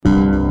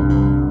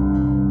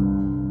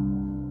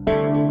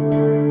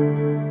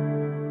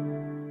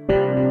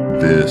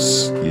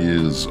This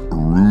is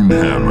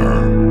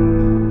Runehammer.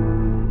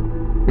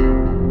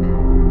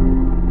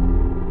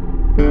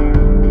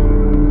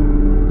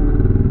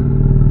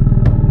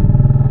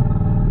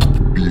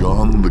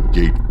 Beyond the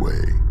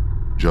gateway,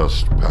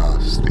 just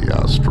past the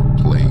astral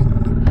plane,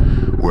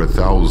 where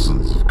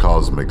thousands of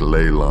cosmic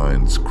ley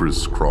lines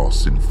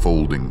crisscross in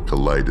folding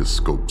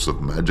kaleidoscopes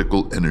of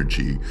magical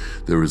energy,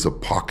 there is a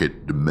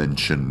pocket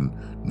dimension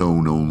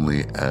known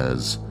only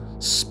as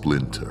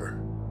Splinter.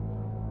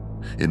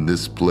 In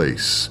this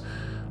place,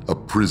 a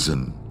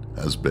prison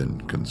has been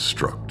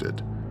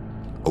constructed,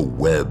 a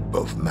web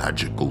of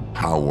magical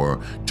power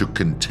to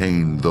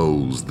contain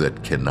those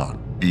that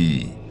cannot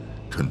be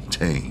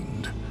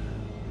contained.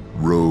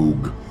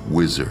 Rogue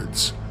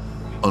wizards,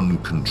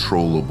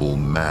 uncontrollable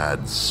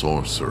mad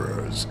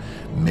sorcerers,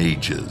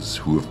 mages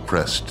who have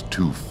pressed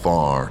too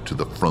far to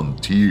the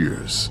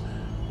frontiers,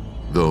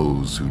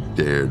 those who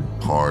dared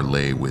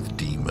parley with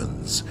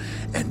demons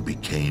and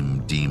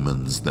became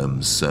demons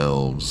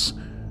themselves,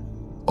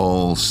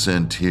 all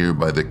sent here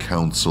by the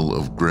Council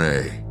of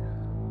Grey,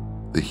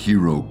 the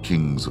hero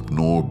kings of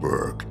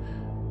Norberg,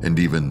 and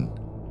even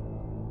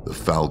the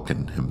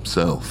Falcon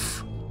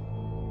himself.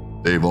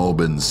 They've all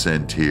been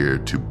sent here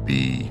to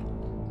be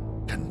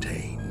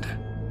contained.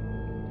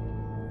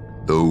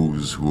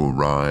 Those who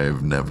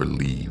arrive never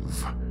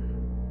leave.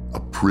 A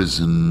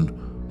prison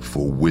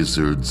for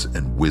wizards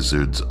and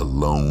wizards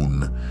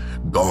alone,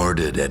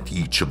 guarded at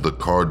each of the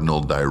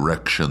cardinal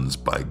directions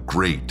by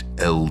great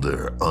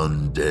elder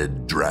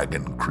undead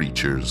dragon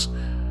creatures,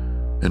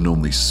 and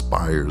only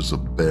spires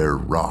of bare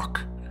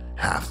rock,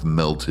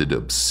 half-melted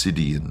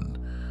obsidian,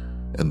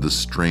 and the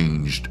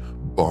strange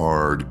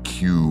barred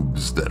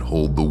cubes that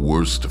hold the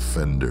worst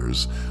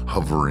offenders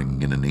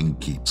hovering in an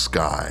inky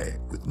sky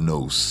with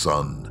no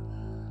sun.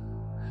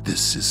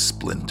 This is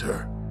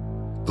Splinter,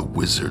 the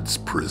wizard's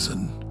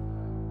prison,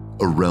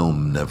 a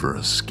realm never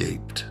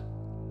escaped.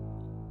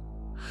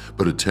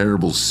 But a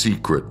terrible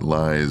secret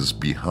lies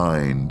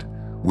behind,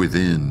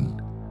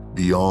 within,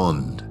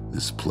 beyond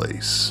this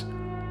place.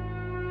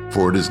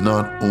 For it is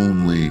not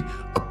only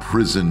a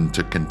prison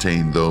to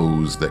contain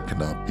those that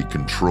cannot be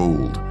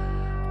controlled,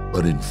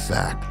 but in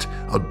fact,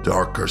 a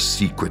darker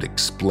secret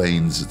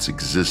explains its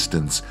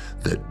existence,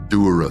 that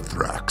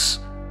Durathrax,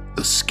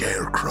 the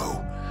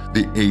Scarecrow,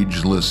 the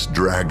ageless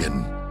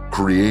dragon,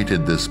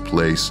 created this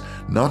place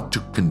not to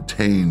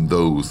contain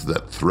those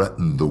that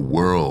threaten the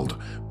world,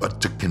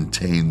 but to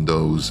contain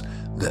those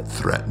that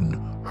threaten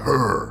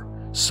her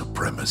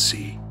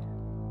supremacy.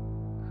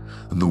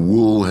 And the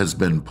wool has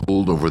been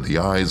pulled over the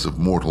eyes of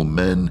mortal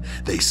men.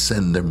 They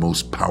send their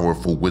most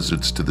powerful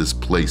wizards to this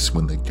place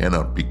when they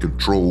cannot be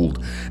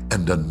controlled,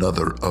 and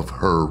another of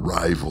her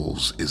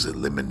rivals is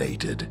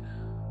eliminated.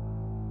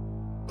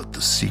 But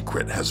the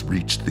secret has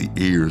reached the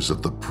ears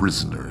of the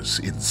prisoners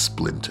in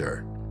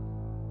Splinter,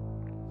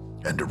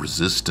 and a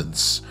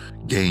resistance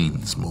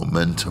gains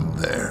momentum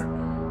there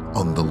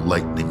on the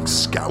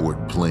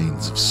lightning-scoured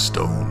plains of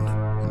stone.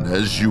 And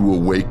as you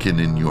awaken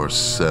in your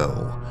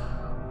cell,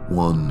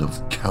 one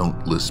of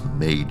countless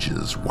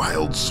mages,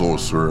 wild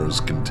sorcerers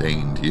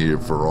contained here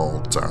for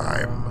all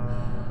time,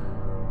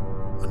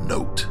 a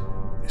note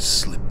is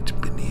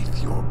slipped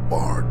beneath your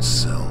barred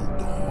cell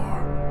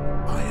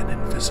door by an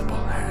invisible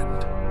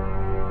hand.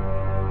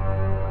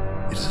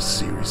 It is a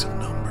series of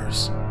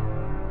numbers,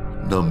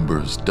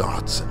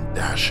 dots, and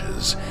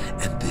dashes,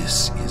 and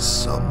this is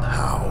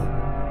somehow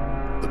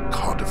the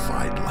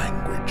codified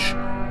language,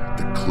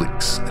 the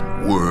clicks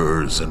and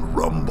whirs and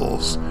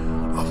rumbles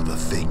of the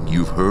thing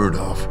you've heard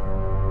of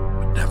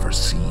but never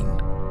seen,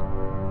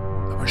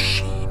 the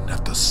machine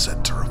at the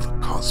center of the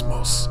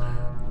cosmos,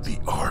 the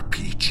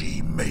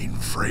RPG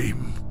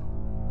mainframe.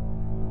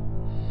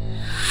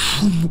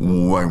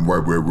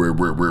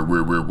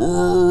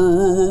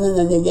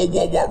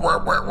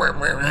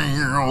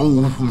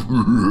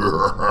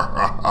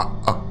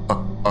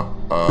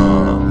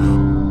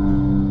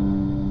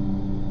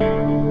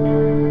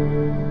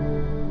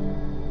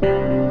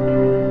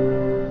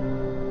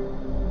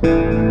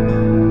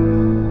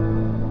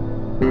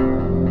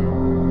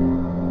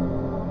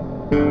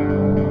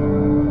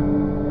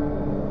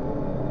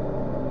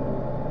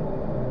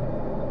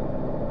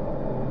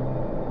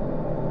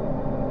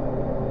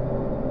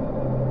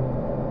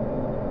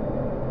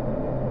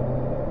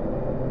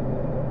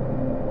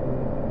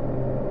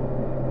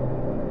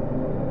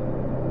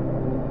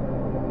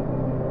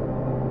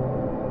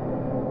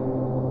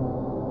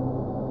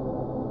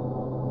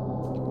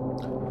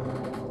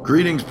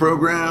 Greetings,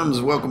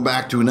 programs. Welcome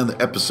back to another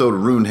episode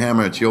of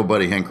Runehammer. It's your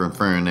buddy Hanker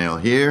Infernail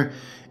here,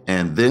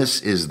 and this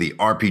is the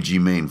RPG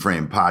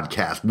Mainframe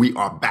Podcast. We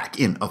are back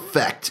in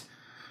effect.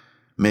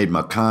 Made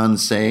my con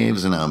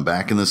saves, and I'm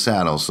back in the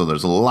saddle, so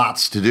there's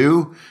lots to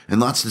do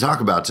and lots to talk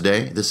about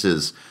today. This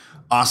is,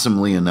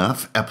 awesomely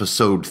enough,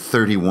 episode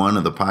 31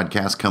 of the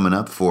podcast coming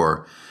up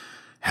for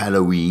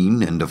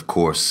Halloween and, of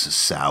course,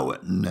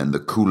 Samhain and the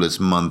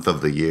coolest month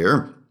of the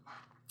year.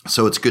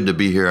 So it's good to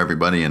be here,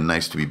 everybody, and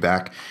nice to be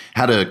back.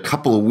 Had a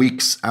couple of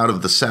weeks out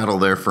of the saddle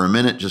there for a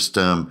minute, just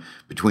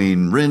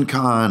between RIN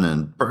CON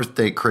and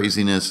birthday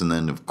craziness, and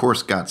then, of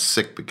course, got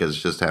sick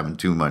because just having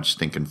too much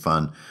stinking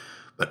fun.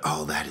 But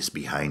all that is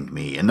behind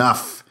me.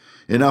 Enough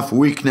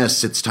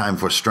weakness. It's time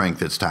for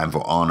strength. It's time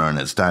for honor, and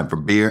it's time for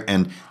beer.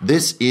 And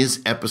this is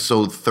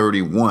episode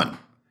 31.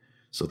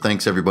 So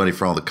thanks, everybody,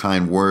 for all the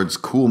kind words,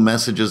 cool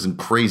messages, and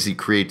crazy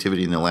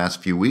creativity in the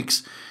last few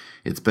weeks.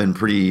 It's been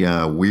pretty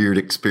weird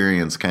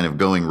experience kind of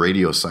going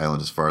radio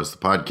silent as far as the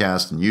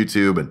podcast and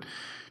YouTube and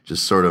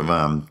just sort of,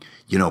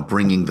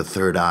 bringing the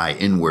third eye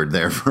inward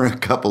there for a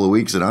couple of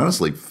weeks. It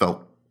honestly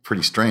felt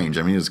pretty strange.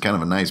 I mean, it was kind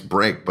of a nice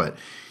break, but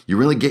you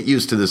really get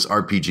used to this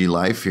RPG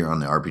life here on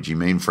the RPG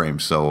mainframe.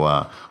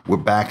 So we're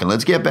back, and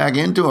let's get back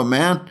into it,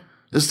 man.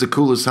 This is the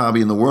coolest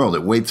hobby in the world.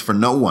 It waits for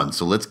no one.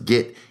 So let's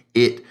get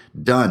it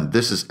done.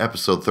 This is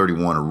episode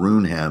 31 of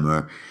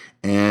Runehammer.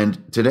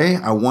 And today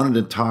I wanted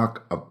to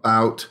talk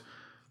about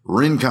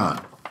RIN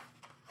CON.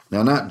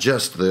 Now, not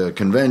just the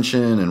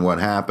convention and what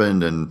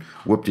happened and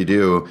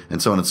whoop-de-doo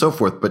and so on and so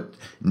forth, but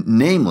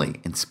namely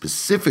and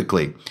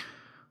specifically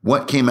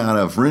what came out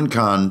of RIN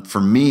CON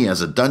for me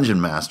as a dungeon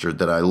master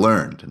that I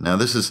learned. Now,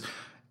 this is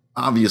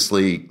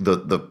obviously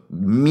the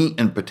meat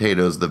and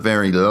potatoes, the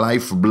very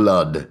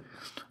lifeblood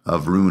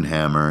of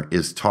Runehammer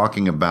is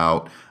talking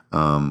about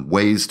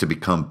ways to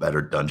become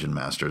better dungeon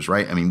masters,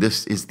 right? I mean,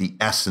 this is the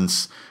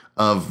essence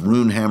of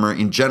Runehammer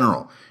in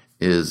general.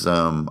 Is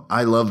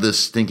I love this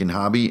stinking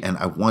hobby, and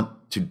I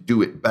want to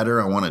do it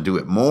better. I want to do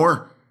it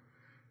more.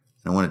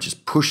 And I want to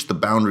just push the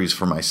boundaries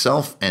for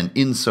myself, and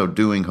in so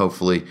doing,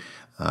 hopefully,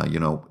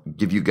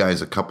 give you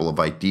guys a couple of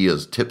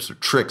ideas, tips, or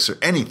tricks, or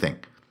anything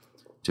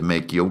to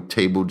make your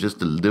table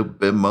just a little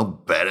bit more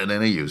better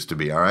than it used to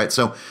be. All right,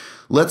 so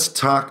let's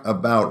talk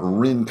about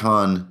RIN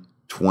CON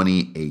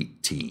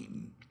 2018.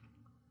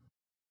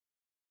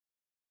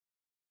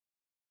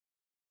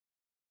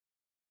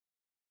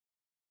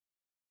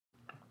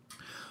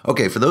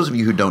 Okay, for those of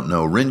you who don't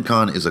know, RIN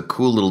CON is a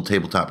cool little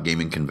tabletop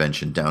gaming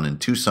convention down in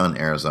Tucson,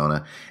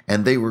 Arizona,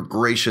 and they were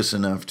gracious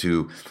enough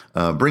to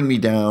bring me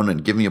down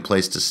and give me a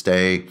place to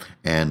stay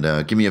and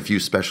give me a few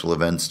special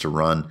events to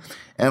run.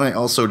 And I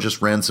also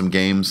just ran some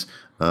games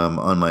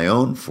on my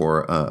own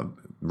for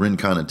RIN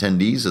CON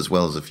attendees, as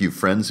well as a few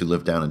friends who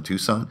live down in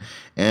Tucson.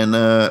 And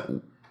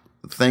a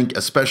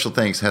special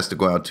thanks has to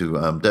go out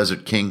to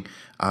Desert King,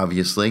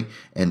 obviously,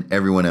 and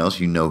everyone else.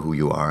 You know who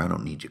you are. I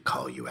don't need to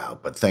call you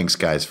out, but thanks,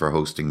 guys, for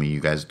hosting me. You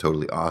guys are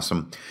totally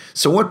awesome.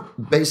 So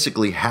what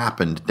basically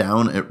happened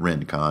down at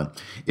RIN CON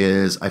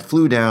is I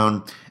flew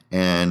down,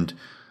 and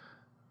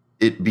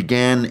it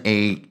began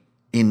an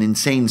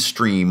insane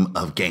stream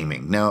of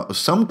gaming. Now,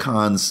 some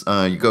cons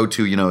you go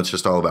to, it's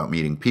just all about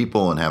meeting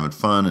people and having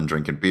fun and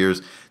drinking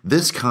beers.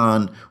 This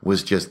con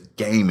was just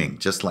gaming,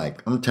 just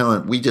like I'm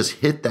telling. We just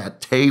hit that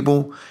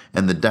table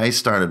and the dice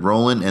started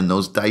rolling, and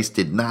those dice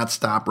did not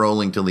stop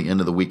rolling till the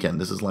end of the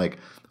weekend. This is like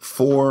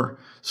 4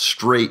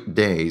 straight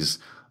days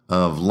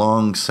of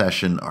long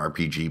session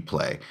RPG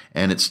play.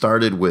 And it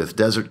started with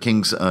Desert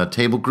King's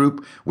table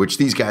group, which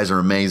these guys are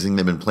amazing.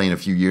 They've been playing a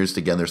few years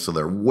together, so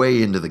they're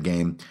way into the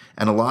game.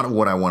 And a lot of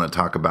what I want to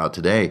talk about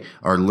today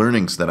are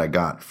learnings that I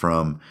got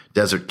from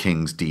Desert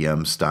King's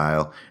DM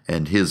style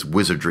and his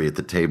wizardry at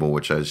the table,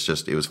 which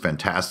it was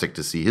fantastic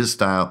to see his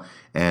style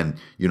and,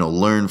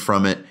 learn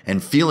from it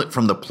and feel it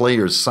from the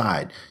player's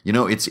side.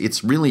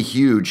 It's really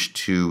huge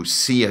to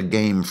see a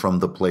game from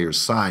the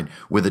player's side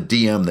with a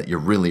DM that you're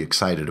really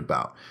excited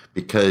about,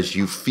 because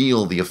you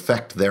feel the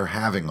effect they're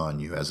having on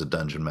you as a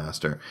dungeon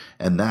master.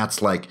 And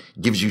that's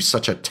gives you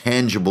such a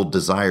tangible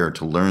desire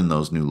to learn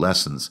those new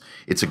lessons.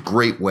 It's a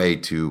great way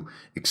to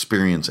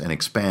experience and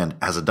expand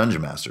as a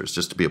dungeon master, is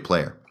just to be a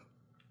player.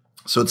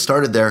 So it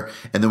started there,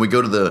 and then we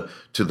go to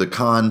the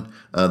con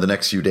the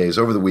next few days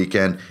over the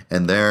weekend,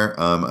 and there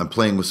I'm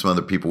playing with some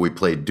other people. We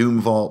played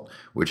Doom Vault,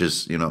 which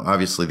is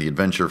obviously the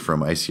adventure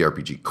from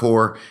ICRPG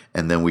Core,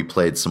 and then we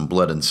played some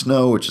Blood and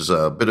Snow, which is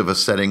a bit of a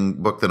setting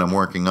book that I'm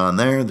working on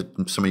there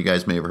that some of you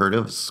guys may have heard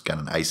of. It's got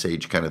an Ice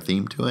Age kind of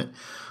theme to it.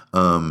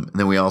 And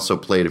then we also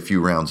played a few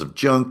rounds of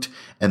Junked,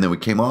 and then we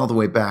came all the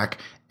way back.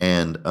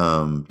 And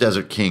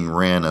Desert King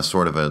ran a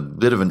sort of a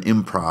bit of an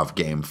improv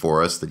game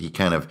for us that he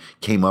kind of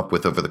came up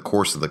with over the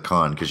course of the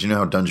con. Because you know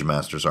how dungeon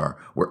masters are.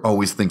 We're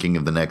always thinking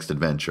of the next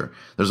adventure.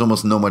 There's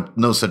almost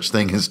no such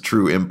thing as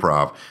true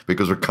improv,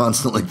 because we're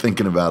constantly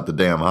thinking about the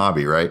damn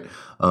hobby, right?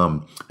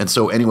 And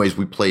so anyways,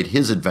 we played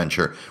his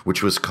adventure,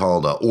 which was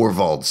called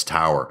Orvald's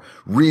Tower.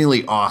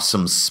 Really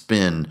awesome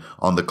spin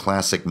on the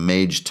classic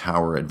Mage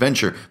Tower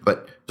adventure,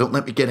 but don't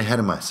let me get ahead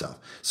of myself.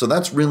 So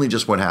that's really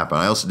just what happened.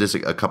 I also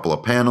did a couple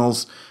of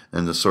panels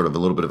and just sort of a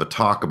little bit of a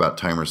talk about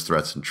timers,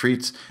 threats, and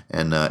treats.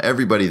 And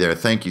everybody there,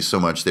 thank you so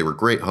much. They were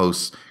great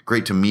hosts.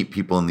 Great to meet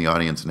people in the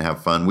audience and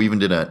have fun. We even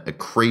did a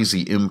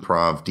crazy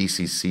improv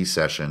DCC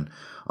session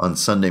on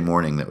Sunday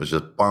morning that was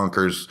just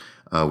bonkers.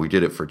 We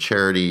did it for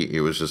charity.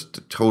 It was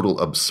just total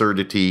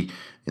absurdity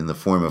in the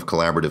form of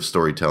collaborative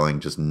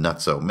storytelling, just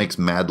nutso. Makes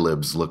Mad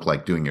Libs look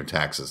like doing your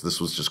taxes. This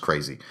was just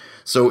crazy.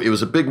 So it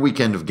was a big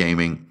weekend of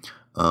gaming.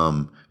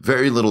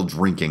 Very little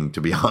drinking,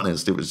 to be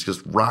honest. It was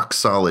just rock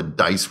solid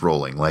dice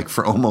rolling, like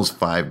for almost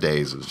 5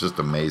 days. It was just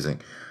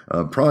amazing.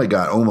 Probably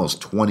got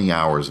almost 20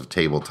 hours of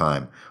table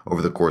time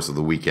over the course of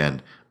the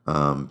weekend.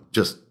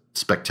 Just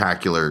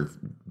spectacular,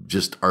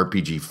 just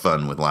RPG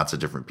fun with lots of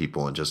different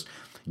people and just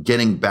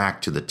getting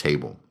back to the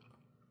table.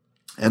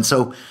 And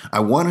so I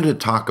wanted to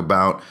talk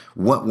about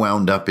what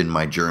wound up in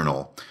my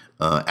journal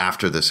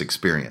after this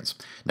experience.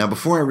 Now,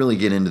 before I really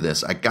get into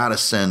this, I got to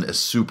send a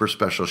super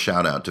special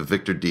shout out to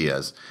Victor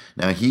Diaz.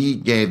 Now,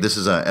 this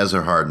is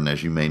Ezra Harden,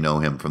 as you may know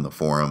him from the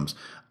forums.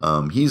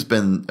 He's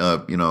been,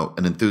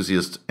 an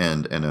enthusiast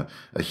and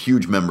a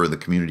huge member of the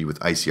community with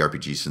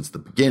ICRPG since the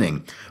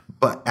beginning.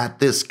 But at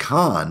this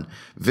con,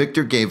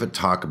 Victor gave a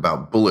talk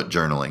about bullet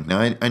journaling.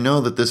 Now, I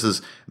know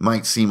that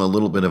might seem a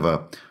little bit of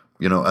a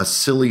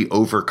silly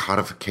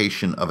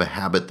over-codification of a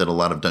habit that a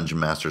lot of dungeon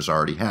masters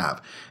already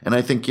have. And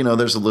I think,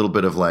 there's a little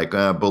bit of like,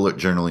 bullet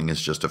journaling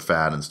is just a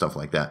fad and stuff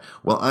like that.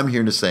 Well, I'm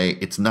here to say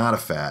it's not a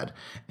fad.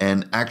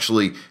 And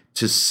actually,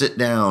 to sit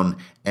down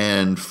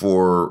and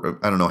for,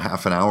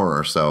 half an hour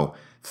or so,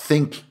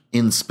 think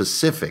in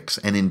specifics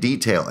and in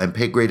detail and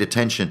pay great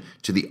attention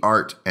to the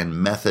art and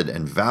method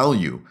and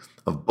value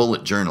of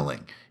bullet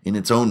journaling in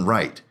its own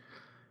right.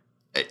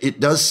 It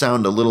does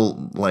sound a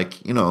little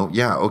like,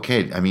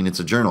 okay, I mean, it's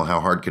a journal.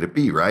 How hard could it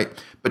be, right?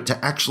 But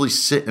to actually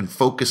sit and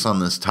focus on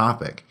this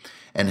topic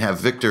and have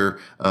Victor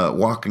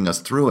walking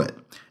us through it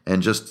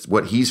and just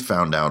what he's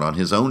found out on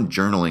his own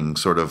journaling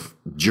sort of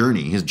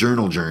journey, his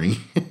journal journey,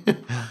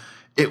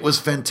 it was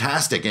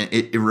fantastic. And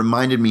it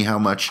reminded me how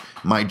much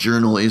my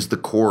journal is the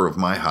core of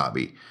my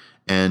hobby.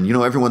 And,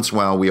 every once in a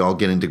while we all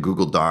get into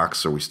Google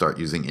Docs or we start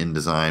using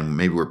InDesign.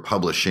 Maybe we're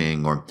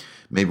publishing or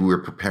maybe we're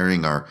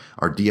preparing our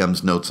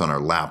DM's notes on our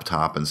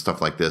laptop and stuff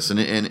like this. And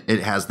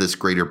it has this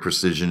greater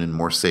precision and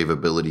more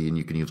savability and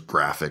you can use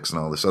graphics and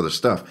all this other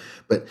stuff.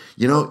 But,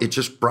 it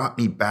just brought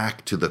me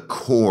back to the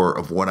core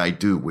of what I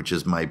do, which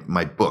is my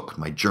book,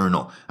 my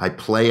journal. I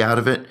play out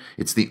of it.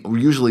 It's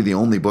usually the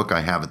only book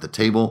I have at the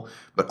table,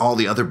 but all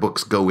the other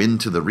books go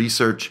into the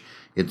research.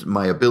 It's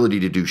my ability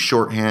to do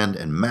shorthand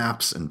and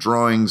maps and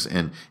drawings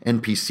and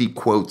NPC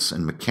quotes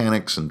and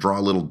mechanics and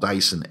draw little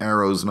dice and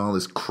arrows and all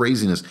this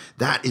craziness.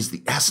 That is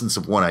the essence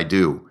of what I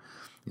do.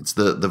 It's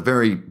the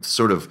very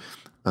sort of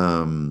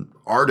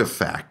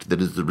artifact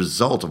that is the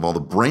result of all the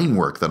brain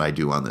work that I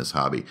do on this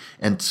hobby.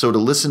 And so to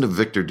listen to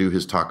Victor do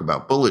his talk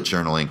about bullet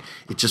journaling,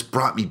 it just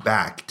brought me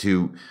back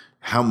to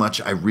how much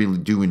I really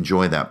do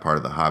enjoy that part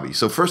of the hobby.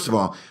 So first of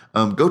all,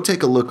 go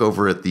take a look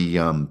over at the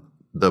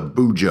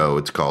Bujo,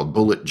 it's called,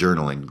 Bullet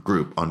Journaling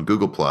group on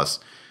Google+.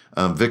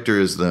 Victor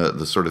is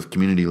the sort of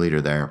community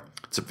leader there.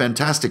 It's a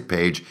fantastic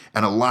page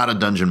and a lot of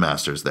dungeon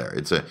masters there.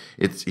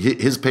 It's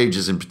his page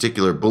is in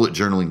particular Bullet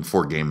Journaling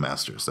for Game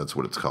Masters. That's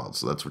what it's called.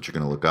 So that's what you're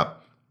going to look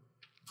up.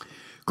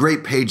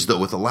 Great page, though,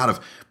 with a lot of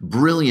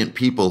brilliant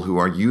people who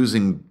are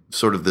using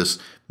sort of this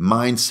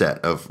mindset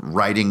of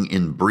writing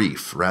in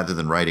brief rather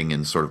than writing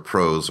in sort of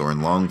prose or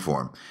in long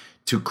form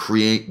to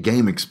create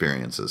game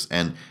experiences,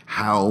 and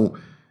how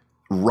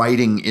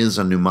writing is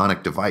a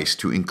mnemonic device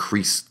to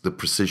increase the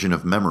precision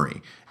of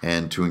memory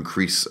and to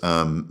increase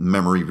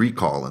memory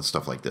recall and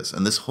stuff like this.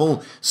 And this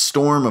whole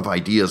storm of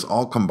ideas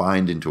all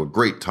combined into a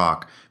great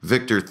talk.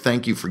 Victor,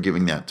 thank you for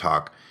giving that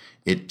talk.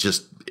 It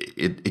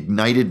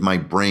ignited my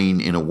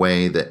brain in a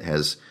way that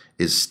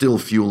is still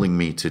fueling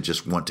me to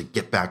just want to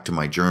get back to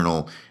my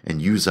journal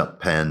and use up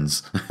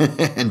pens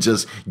and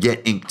just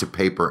get ink to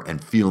paper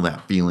and feel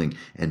that feeling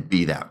and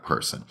be that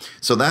person.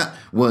 So that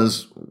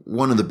was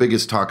one of the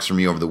biggest talks for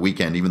me over the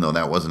weekend, even though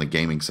that wasn't a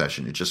gaming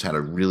session. It just had a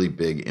really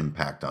big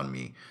impact on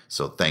me.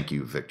 So thank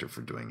you, Victor,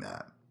 for doing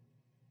that.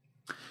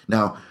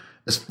 Now,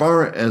 as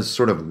far as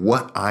sort of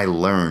what I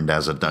learned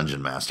as a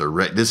dungeon master,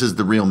 right, this is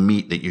the real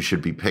meat that you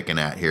should be picking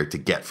at here to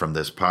get from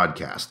this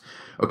podcast.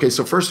 Okay,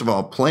 so first of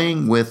all,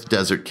 playing with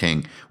Desert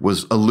King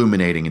was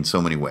illuminating in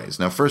so many ways.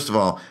 Now, first of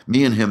all,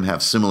 me and him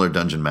have similar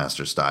dungeon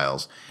master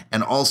styles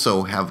and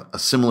also have a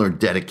similar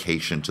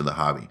dedication to the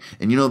hobby.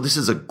 And this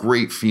is a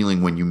great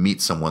feeling when you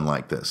meet someone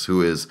like this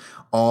who is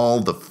all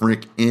the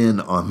frick in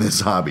on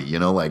this hobby.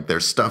 Like their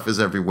stuff is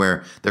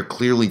everywhere. They're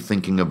clearly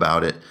thinking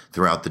about it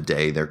throughout the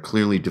day. They're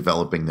clearly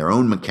developing their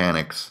own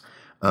mechanics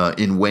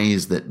in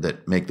ways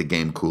that make the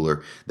game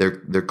cooler.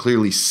 They're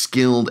clearly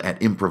skilled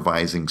at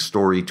improvising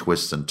story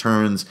twists and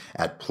turns,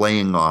 at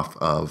playing off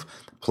of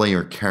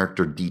player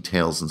character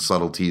details and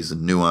subtleties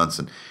and nuance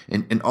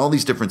and all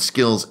these different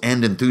skills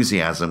and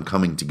enthusiasm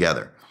coming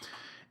together.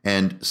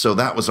 And so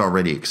that was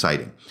already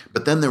exciting.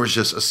 But then there was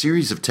just a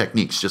series of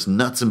techniques, just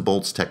nuts and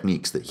bolts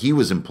techniques that he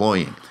was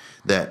employing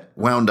that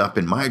wound up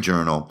in my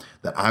journal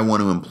that I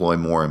want to employ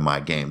more in my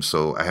game.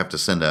 So I have to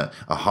send a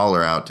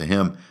holler out to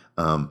him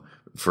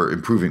for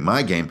improving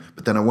my game.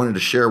 But then I wanted to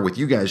share with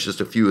you guys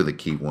just a few of the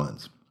key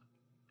ones.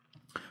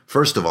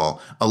 First of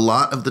all, a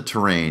lot of the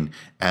terrain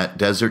at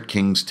Desert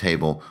King's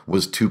table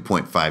was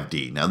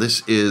 2.5D. Now,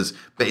 this is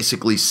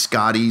basically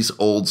Scotty's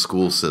old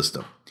school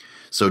system.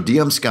 So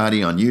DM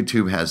Scotty on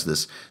YouTube has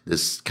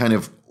this kind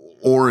of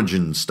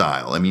origin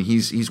style. I mean,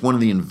 he's one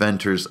of the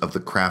inventors of the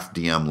craft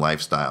DM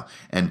lifestyle.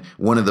 And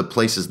one of the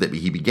places that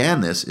he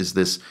began this is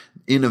this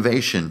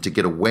innovation to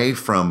get away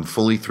from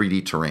fully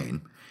 3D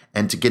terrain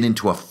and to get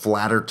into a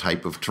flatter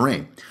type of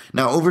terrain.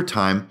 Now, over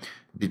time,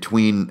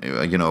 between,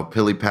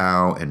 Pilly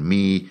Pow and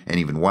me and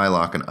even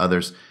Wylock and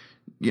others,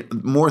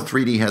 more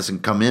 3D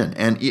hasn't come in.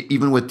 And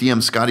even with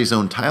DM Scotty's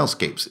own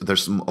Tilescapes,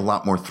 there's a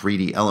lot more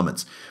 3D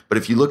elements. But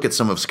if you look at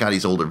some of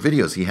Scotty's older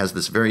videos, he has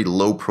this very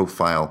low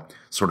profile,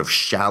 sort of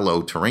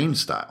shallow terrain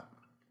style.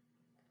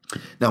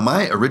 Now,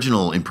 my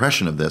original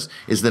impression of this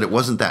is that it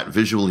wasn't that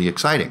visually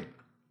exciting.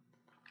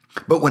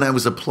 But when I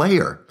was a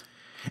player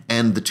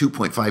and the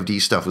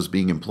 2.5D stuff was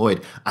being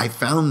employed, I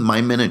found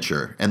my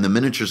miniature and the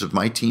miniatures of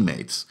my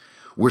teammates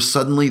were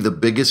suddenly the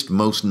biggest,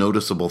 most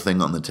noticeable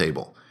thing on the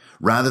table,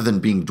 rather than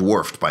being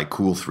dwarfed by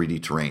cool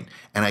 3D terrain.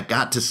 And I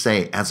got to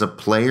say, as a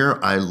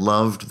player, I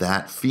loved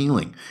that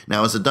feeling.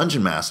 Now, as a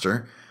dungeon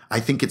master, I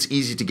think it's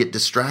easy to get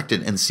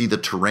distracted and see the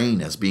terrain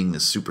as being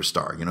this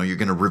superstar. You're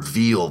going to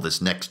reveal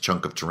this next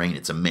chunk of terrain.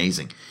 It's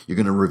amazing. You're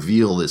going to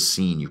reveal this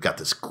scene. You've got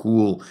this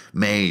cool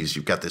maze.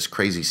 You've got this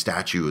crazy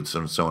statue and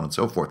so on and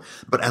so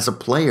forth. But as a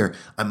player,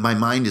 my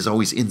mind is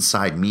always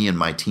inside me and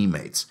my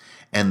teammates.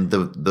 And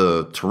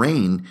the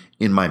terrain,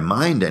 in my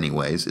mind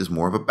anyways, is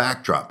more of a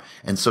backdrop.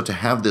 And so to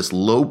have this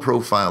low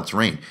profile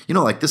terrain,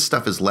 like this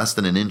stuff is less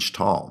than an inch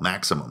tall,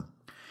 maximum.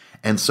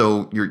 And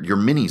so your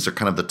minis are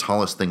kind of the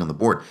tallest thing on the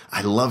board.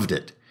 I loved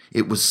it.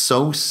 It was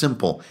so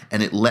simple,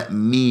 and it let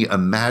me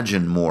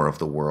imagine more of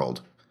the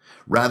world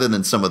rather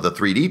than some of the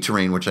 3D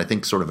terrain, which I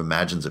think sort of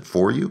imagines it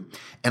for you.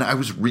 And I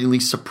was really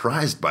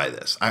surprised by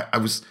this. I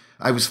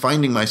was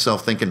finding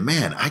myself thinking,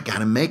 man, I got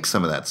to make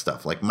some of that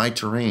stuff. Like, my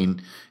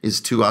terrain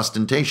is too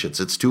ostentatious.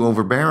 It's too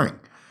overbearing.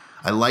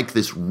 I like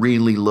this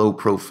really low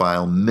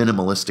profile,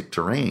 minimalistic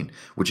terrain,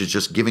 which is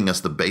just giving us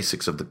the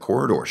basics of the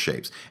corridor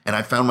shapes. And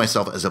I found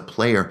myself as a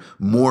player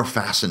more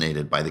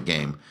fascinated by the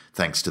game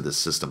thanks to this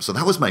system. So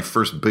that was my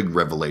first big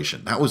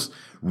revelation. That was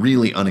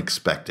really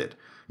unexpected.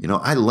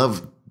 I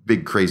love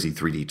big, crazy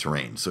 3D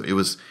terrain. So it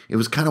was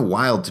kind of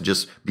wild to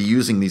just be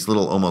using these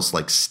little almost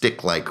like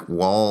stick-like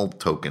wall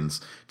tokens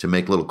to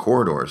make little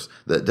corridors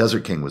that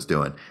Desert King was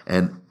doing.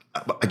 And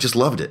I just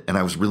loved it, and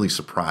I was really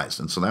surprised.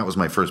 And so that was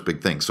my first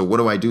big thing. So what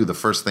do I do? The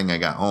first thing I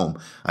got home,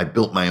 I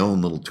built my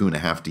own little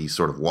 2.5D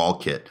sort of wall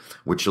kit,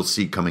 which you'll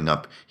see coming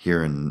up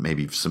here in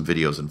maybe some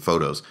videos and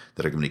photos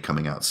that are going to be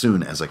coming out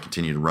soon as I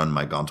continue to run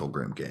my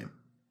Gauntlgrim game.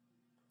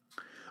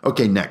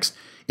 Okay, next.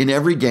 In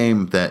every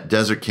game that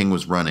Desert King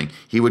was running,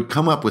 he would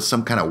come up with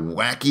some kind of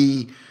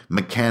wacky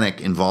mechanic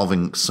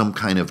involving some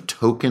kind of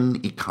token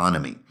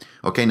economy.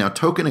 Okay, now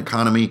token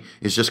economy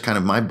is just kind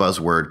of my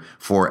buzzword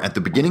for at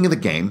the beginning of the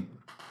game,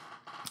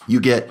 you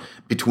get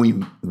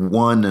between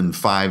 1 and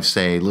 5,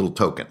 say, little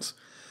tokens.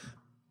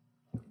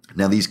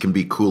 Now, these can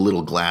be cool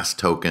little glass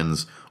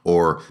tokens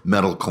or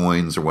metal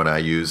coins or what I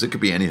use. It could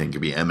be anything. It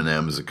could be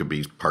M&Ms. It could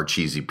be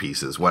Parcheesi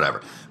pieces,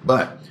 whatever.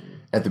 But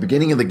at the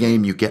beginning of the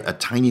game, you get a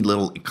tiny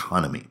little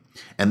economy.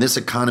 And this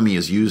economy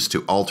is used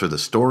to alter the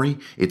story.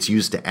 It's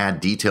used to add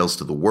details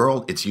to the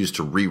world. It's used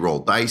to re-roll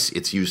dice.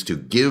 It's used to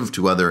give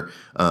to other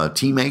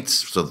teammates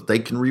so that they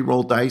can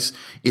re-roll dice.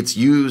 It's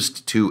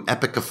used to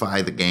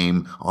epicify the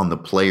game on the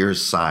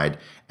player's side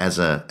as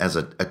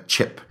a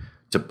chip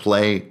to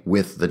play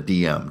with the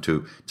DM,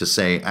 to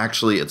say,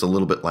 actually, it's a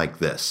little bit like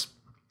this.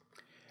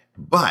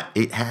 But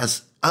it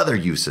has other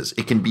uses.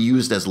 It can be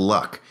used as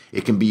luck.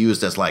 It can be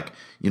used as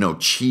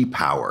chi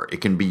power. It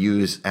can be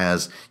used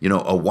as,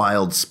 a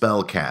wild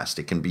spell cast.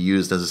 It can be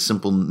used as a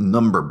simple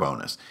number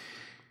bonus.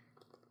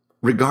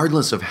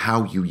 Regardless of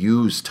how you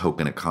use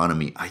token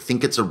economy, I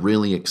think it's a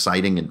really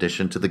exciting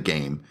addition to the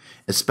game,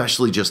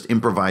 especially just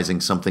improvising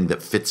something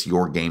that fits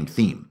your game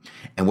theme.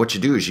 And what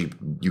you do is you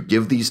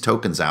give these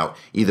tokens out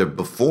either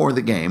before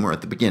the game or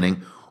at the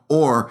beginning,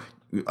 or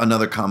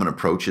another common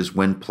approach is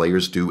when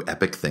players do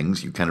epic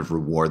things, you kind of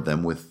reward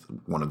them with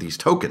one of these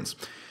tokens.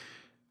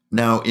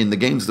 Now, in the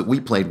games that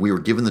we played, we were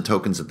given the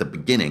tokens at the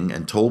beginning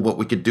and told what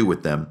we could do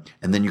with them,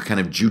 and then you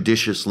kind of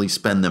judiciously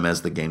spend them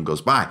as the game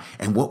goes by.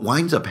 And what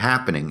winds up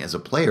happening as a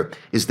player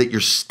is that you're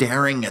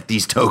staring at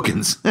these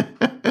tokens.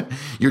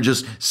 You're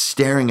just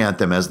staring at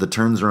them as the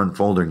turns are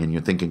unfolding, and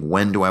you're thinking,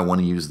 when do I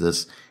want to use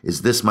this?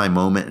 Is this my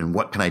moment, and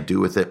what can I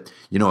do with it?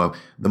 The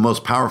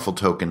most powerful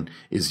token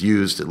is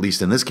used, at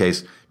least in this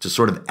case, to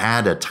sort of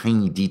add a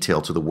tiny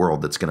detail to the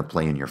world that's going to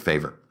play in your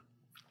favor.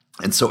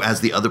 And so as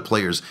the other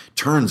players'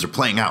 turns are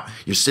playing out,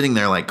 you're sitting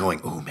there like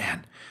going, oh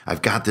man,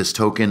 I've got this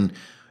token.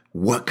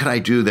 What could I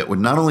do that would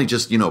not only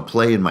just,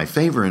 play in my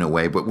favor in a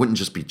way, but wouldn't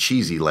just be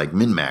cheesy like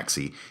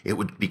min-maxy. It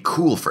would be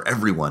cool for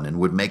everyone and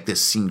would make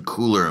this scene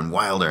cooler and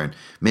wilder and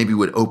maybe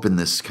would open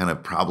this kind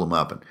of problem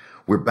up. And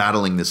we're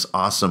battling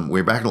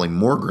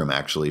Morgrim,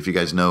 actually. If you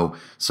guys know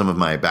some of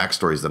my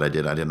backstories that I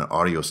did an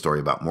audio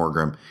story about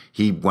Morgrim.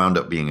 He wound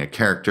up being a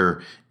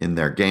character in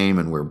their game,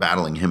 and we're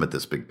battling him at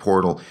this big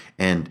portal.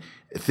 And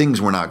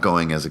things were not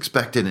going as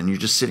expected, and you're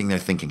just sitting there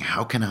thinking,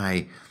 how can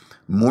I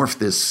morphed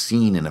this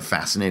scene in a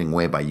fascinating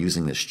way by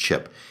using this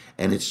chip.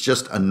 And it's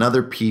just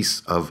another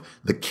piece of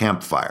the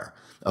campfire,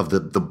 of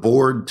the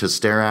board to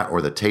stare at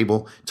or the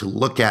table to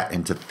look at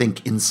and to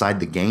think inside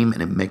the game,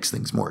 and it makes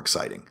things more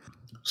exciting.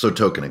 So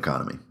token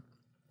economy.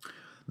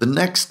 The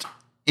next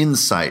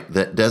insight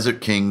that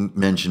Desert King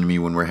mentioned to me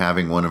when we're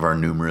having one of our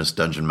numerous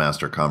Dungeon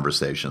Master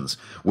conversations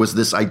was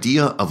this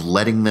idea of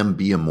letting them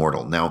be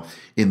immortal. Now,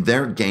 in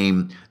their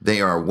game, they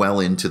are well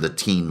into the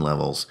teen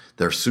levels.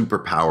 They're super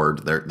powered.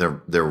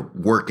 They're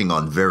working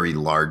on very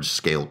large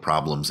scale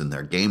problems in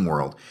their game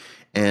world.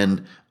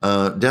 And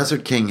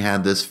Desert King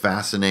had this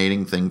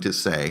fascinating thing to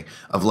say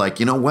of like,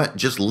 you know what?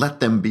 Just let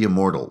them be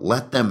immortal.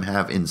 Let them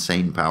have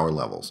insane power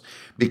levels,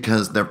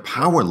 because their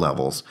power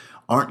levels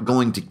aren't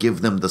going to give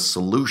them the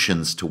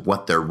solutions to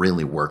what they're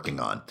really working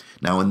on.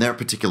 Now, in their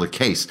particular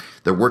case,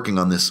 they're working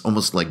on this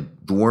almost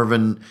like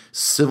dwarven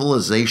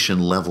civilization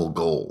level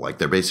goal. Like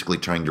they're basically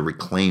trying to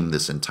reclaim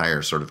this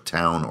entire sort of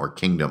town or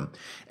kingdom.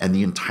 And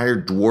the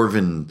entire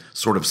dwarven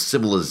sort of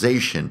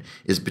civilization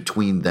is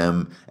between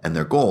them and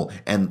their goal.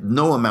 And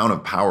no amount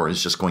of power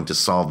is just going to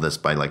solve this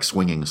by like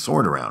swinging a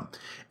sword around.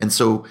 And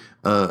so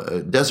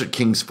Desert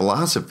King's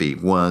philosophy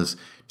was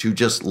to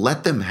just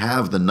let them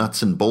have the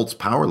nuts and bolts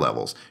power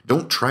levels.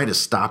 Don't try to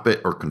stop it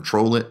or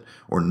control it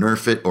or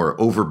nerf it or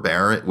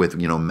overbear it with,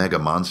 mega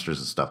monsters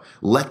and stuff.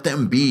 Let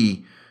them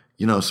be,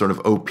 sort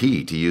of OP,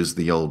 to use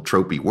the old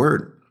tropey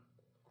word.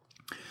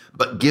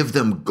 But give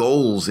them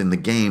goals in the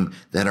game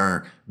that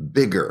are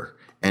bigger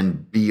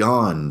and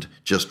beyond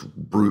just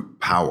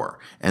brute power.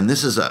 And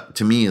this is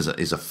to me is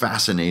a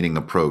fascinating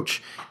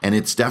approach. And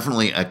it's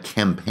definitely a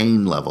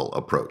campaign level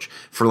approach.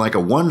 For like a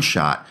one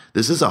shot,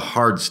 this is a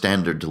hard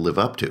standard to live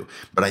up to.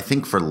 But I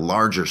think for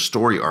larger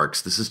story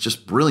arcs, this is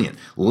just brilliant.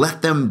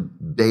 Let them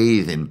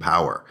bathe in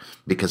power,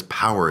 because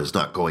power is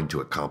not going to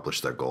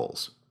accomplish their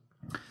goals.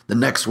 The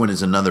next one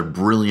is another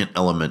brilliant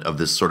element of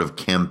this sort of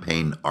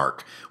campaign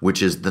arc,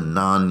 which is the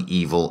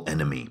non-evil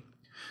enemy.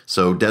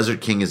 So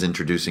Desert King is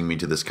introducing me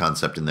to this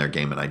concept in their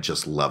game, and I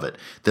just love it.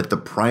 That the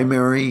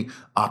primary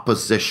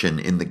opposition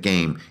in the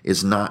game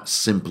is not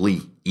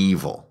simply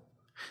evil.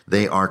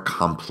 They are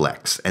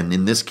complex. And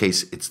in this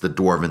case, it's the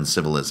dwarven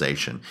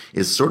civilization.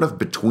 It's sort of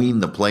between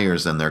the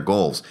players and their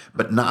goals,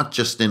 but not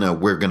just in a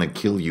we're going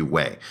to kill you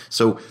way.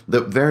 So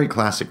the very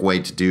classic way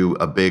to do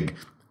a big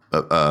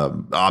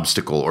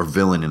obstacle or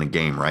villain in a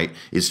game, right,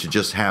 is to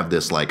just have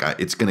this like,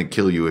 it's going to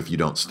kill you if you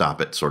don't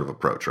stop it sort of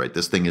approach, right?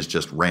 This thing is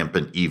just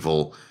rampant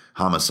evil,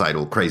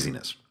 homicidal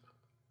craziness.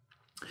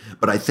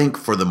 But I think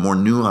for the more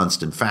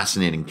nuanced and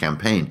fascinating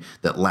campaign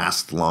that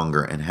lasts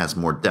longer and has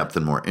more depth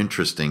and more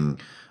interesting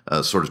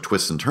sort of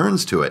twists and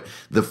turns to it,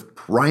 the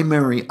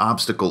primary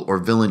obstacle or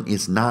villain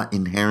is not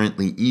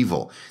inherently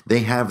evil. They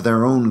have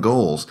their own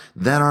goals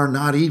that are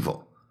not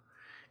evil.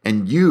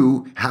 And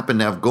you happen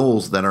to have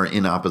goals that are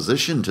in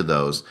opposition to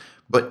those,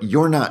 but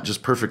you're not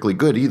just perfectly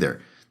good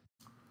either.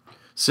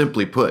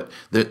 Simply put,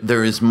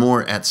 there is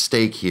more at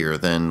stake here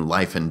than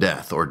life and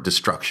death or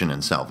destruction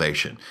and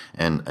salvation,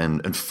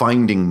 and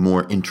finding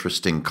more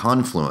interesting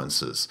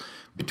confluences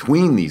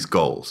between these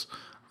goals,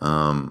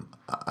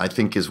 I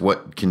think is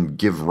what can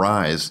give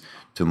rise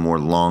to more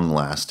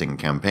long-lasting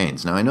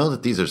campaigns. Now, I know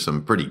that these are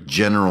some pretty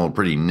general,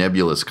 pretty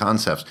nebulous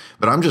concepts,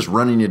 but I'm just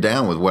running you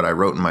down with what I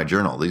wrote in my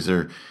journal. These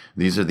are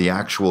the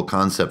actual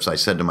concepts I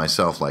said to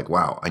myself, like,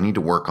 wow, I need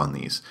to work on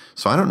these.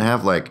 So I don't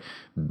have like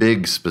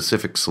big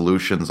specific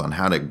solutions on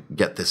how to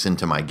get this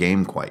into my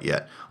game quite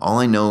yet. All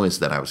I know is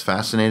that I was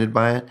fascinated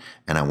by it,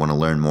 and I want to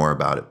learn more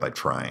about it by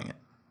trying it.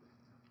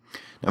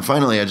 Now,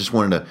 finally, I just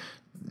wanted to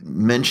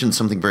mention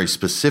something very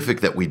specific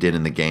that we did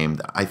in the game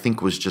that I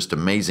think was just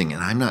amazing,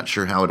 and I'm not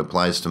sure how it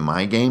applies to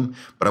my game,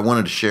 but I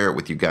wanted to share it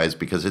with you guys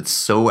because it's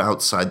so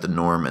outside the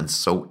norm and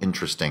so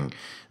interesting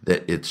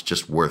that it's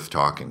just worth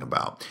talking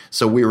about.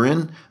 So we were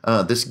in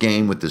this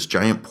game with this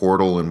giant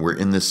portal, and we're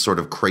in this sort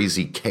of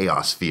crazy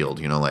chaos field,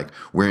 like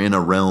we're in a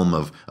realm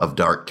of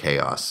dark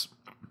chaos.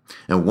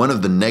 And one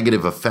of the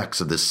negative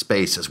effects of this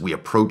space as we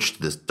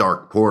approached this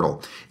dark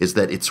portal is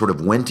that it sort of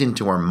went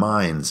into our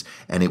minds,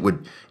 and it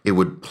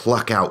would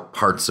pluck out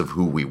parts of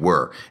who we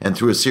were. And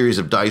through a series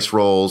of dice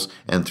rolls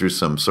and through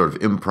some sort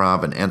of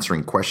improv and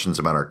answering questions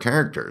about our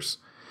characters,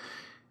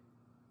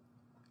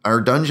 our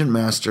dungeon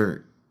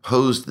master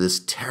posed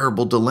this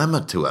terrible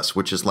dilemma to us,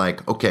 which is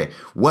like, okay,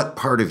 what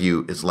part of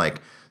you is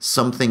like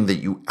something that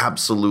you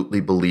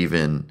absolutely believe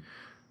in,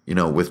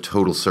 with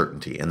total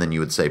certainty? And then you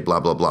would say, blah,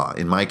 blah, blah.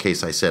 In my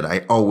case, I said,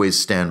 I always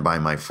stand by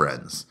my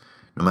friends,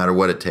 no matter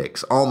what it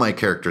takes. All my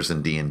characters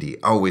in D&D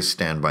always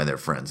stand by their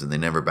friends, and they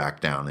never back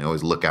down. They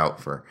always look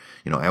out for,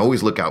 I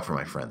always look out for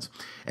my friends.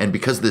 And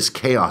because this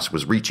chaos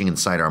was reaching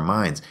inside our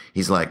minds,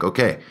 he's like,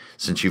 okay,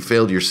 since you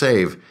failed your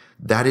save,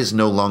 that is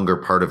no longer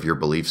part of your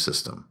belief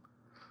system.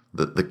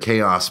 The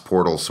chaos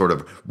portal sort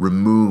of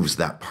removes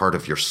that part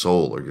of your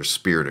soul or your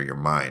spirit or your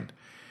mind.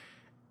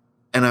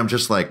 And I'm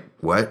just like,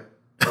 what?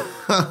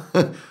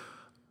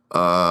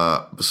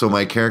 So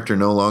my character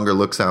no longer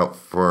looks out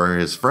for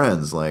his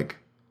friends. Like,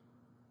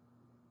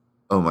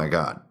 oh my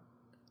God.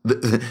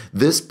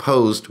 This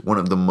posed one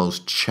of the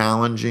most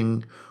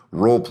challenging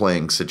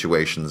role-playing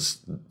situations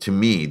to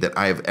me that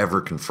I have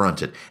ever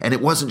confronted. And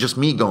it wasn't just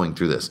me going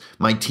through this.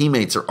 My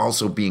teammates are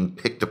also being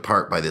picked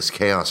apart by this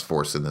chaos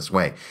force in this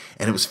way.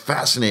 And it was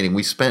fascinating.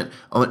 We spent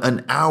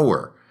an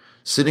hour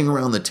sitting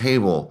around the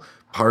table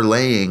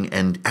parlaying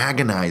and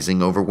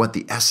agonizing over what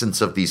the essence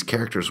of these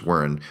characters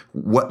were and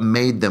what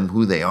made them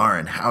who they are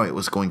and how it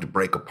was going to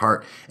break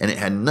apart. And it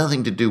had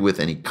nothing to do with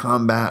any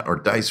combat or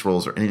dice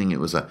rolls or anything. It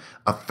was a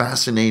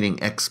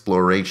fascinating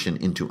exploration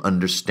into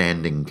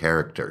understanding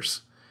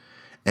characters.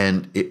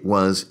 And it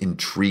was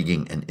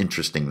intriguing and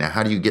interesting. Now,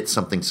 how do you get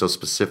something so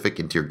specific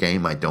into your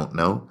game? I don't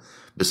know.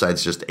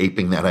 Besides just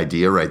aping that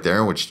idea right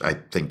there, which I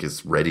think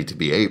is ready to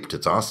be aped.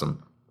 It's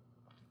awesome.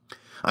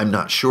 I'm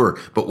not sure,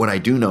 but what I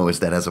do know is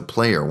that as a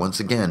player, once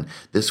again,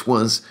 this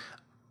was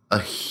a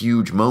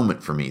huge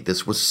moment for me.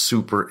 This was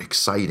super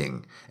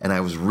exciting, and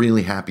I was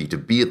really happy to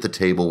be at the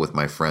table with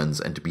my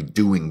friends and to be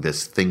doing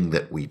this thing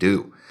that we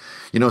do.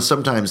 You know,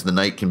 sometimes the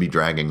night can be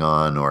dragging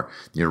on, or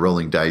you're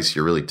rolling dice,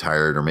 you're really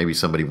tired, or maybe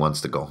somebody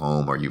wants to go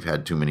home, or you've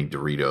had too many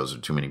Doritos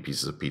or too many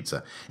pieces of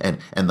pizza, and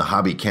the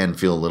hobby can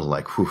feel a little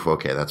like, whew,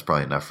 okay, that's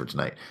probably enough for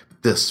tonight.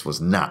 This was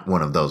not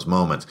one of those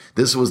moments.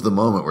 This was the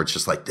moment where it's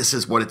just like, this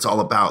is what it's all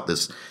about.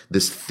 This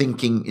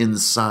thinking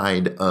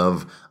inside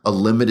of a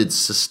limited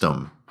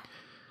system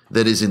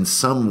that is in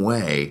some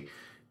way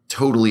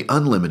totally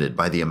unlimited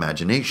by the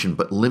imagination,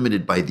 but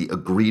limited by the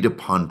agreed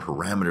upon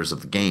parameters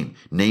of the game.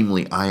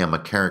 Namely, I am a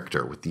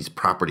character with these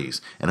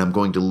properties, and I'm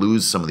going to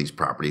lose some of these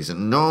properties.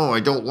 And no,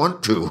 I don't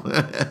want to.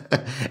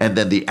 And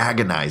then the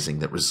agonizing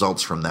that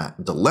results from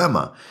that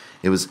dilemma.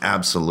 It was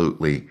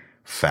absolutely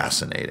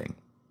fascinating.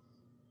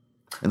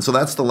 And so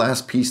that's the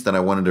last piece that I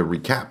wanted to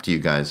recap to you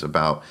guys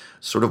about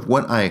sort of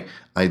what I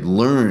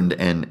learned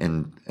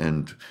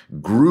and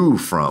grew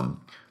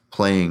from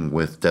playing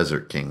with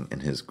Desert King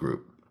and his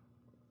group.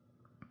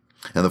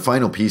 And the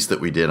final piece that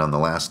we did on the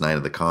last night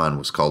of the con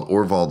was called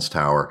Orvald's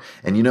Tower.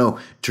 And you know,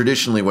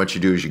 traditionally what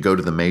you do is you go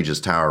to the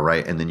Mage's Tower,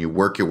 right? And then you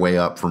work your way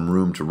up from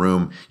room to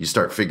room. You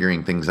start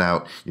figuring things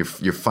out.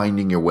 You're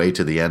finding your way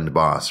to the end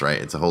boss,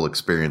 right? It's a whole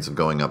experience of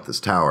going up this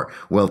tower.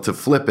 Well, to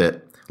flip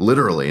it,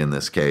 literally in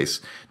this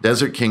case,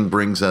 Desert King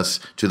brings us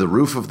to the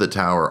roof of the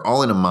tower,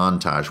 all in a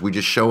montage. We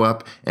just show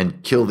up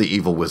and kill the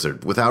evil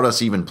wizard without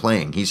us even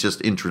playing. He's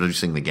just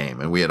introducing the game,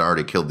 and we had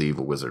already killed the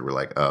evil wizard. We're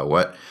like,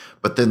 what?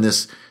 But then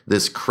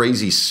this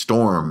crazy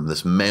storm,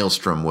 this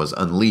maelstrom was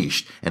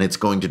unleashed, and it's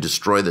going to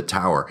destroy the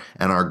tower.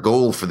 And our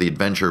goal for the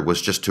adventure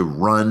was just to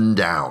run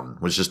down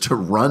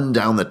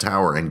the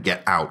tower and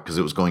get out because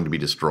it was going to be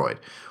destroyed.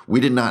 We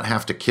did not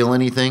have to kill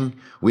anything.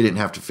 We didn't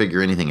have to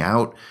figure anything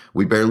out.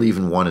 We barely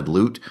even wanted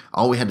loot.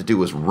 All we had to do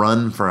was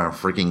run for our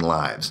freaking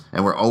lives.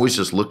 And we're always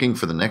just looking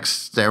for the next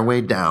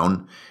stairway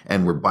down,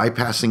 and we're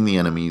bypassing the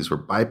enemies. We're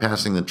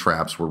bypassing the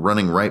traps. We're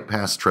running right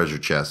past treasure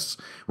chests.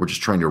 We're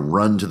just trying to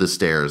run to the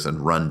stairs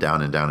and run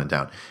down and down and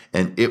down.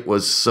 And it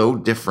was so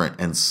different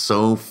and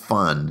so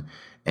fun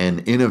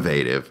and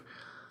innovative.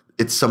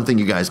 It's something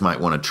you guys might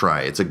want to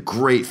try. It's a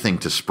great thing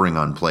to spring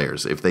on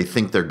players. If they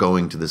think they're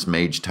going to this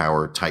Mage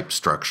Tower type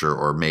structure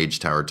or Mage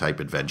Tower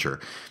type adventure,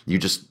 you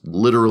just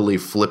literally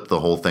flip the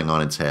whole thing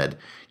on its head,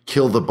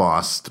 kill the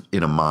boss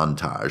in a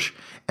montage,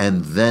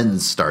 and then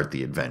start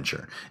the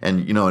adventure.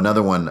 And, you know,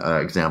 another one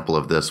example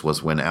of this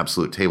was when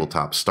Absolute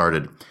Tabletop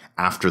started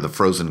after the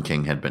Frozen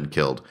King had been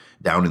killed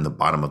down in the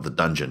bottom of the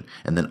dungeon.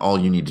 And then all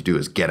you need to do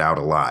is get out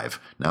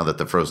alive now that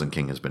the Frozen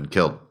King has been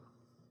killed.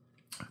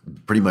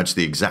 Pretty much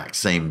the exact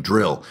same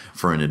drill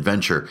for an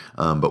adventure,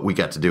 but we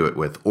got to do it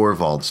with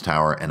Orvald's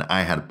Tower, and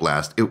I had a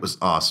blast. It was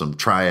awesome.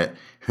 Try it.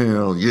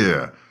 Hell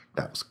yeah.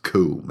 That was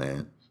cool,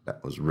 man.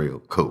 That was real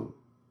cool.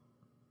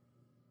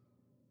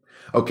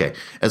 Okay,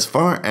 as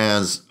far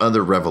as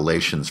other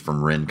revelations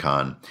from RIN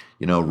CON,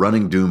 you know,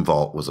 running Doom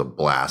Vault was a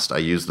blast. I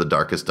used the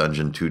Darkest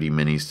Dungeon 2D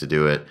minis to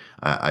do it.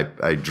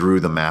 I drew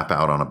the map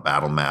out on a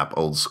battle map,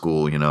 old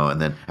school, you know, and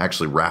then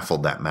actually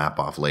raffled that map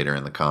off later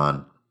in the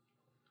con.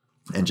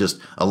 And just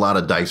a lot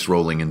of dice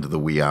rolling into the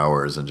wee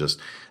hours and just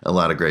a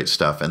lot of great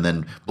stuff. And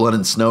then Blood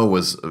and Snow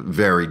was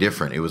very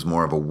different. It was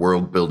more of a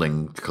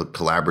world-building,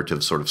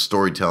 collaborative sort of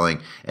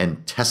storytelling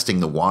and testing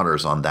the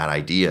waters on that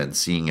idea and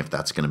seeing if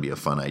that's going to be a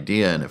fun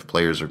idea and if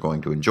players are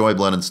going to enjoy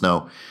Blood and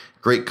Snow.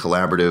 Great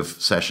collaborative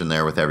session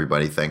there with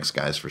everybody. Thanks,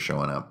 guys, for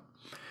showing up.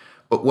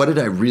 But what did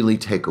I really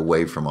take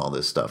away from all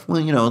this stuff? Well,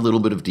 you know, a little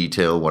bit of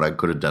detail, what I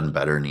could have done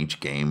better in each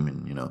game,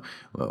 and you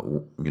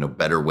know,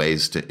 better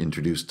ways to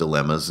introduce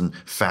dilemmas and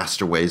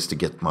faster ways to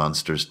get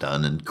monsters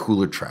done, and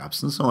cooler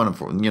traps, and so on and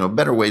forth. You know,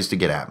 better ways to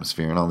get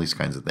atmosphere and all these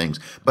kinds of things.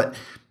 But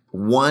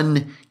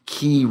one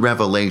key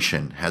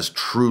revelation has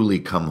truly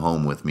come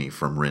home with me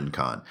from RIN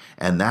CON,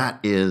 and that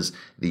is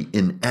the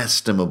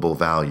inestimable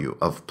value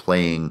of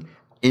playing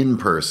in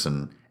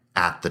person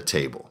at the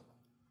table.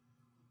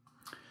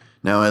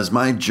 Now, as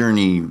my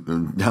journey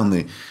down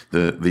the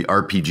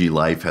RPG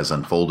life has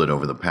unfolded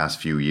over the past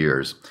few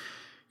years,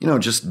 you know,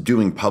 just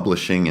doing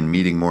publishing and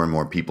meeting more and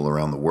more people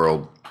around the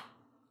world,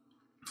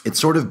 it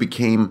sort of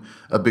became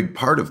a big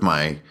part of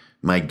my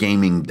my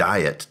gaming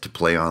diet to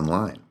play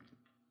online.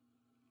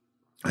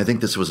 I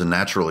think this was a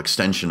natural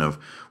extension of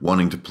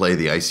wanting to play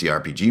the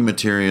ICRPG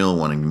material,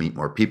 wanting to meet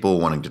more people,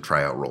 wanting to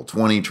try out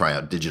Roll20, try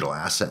out digital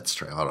assets,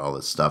 try out all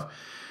this stuff.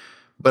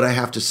 But I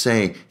have to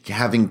say,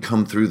 having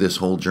come through this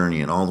whole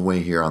journey and all the way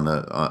here on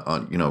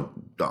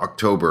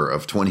October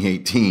of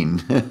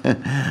 2018,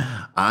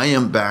 I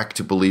am back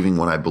to believing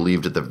what I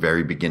believed at the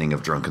very beginning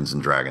of Drunkards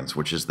and Dragons,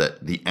 which is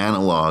that the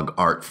analog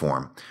art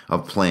form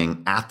of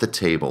playing at the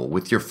table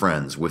with your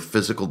friends with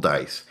physical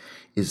dice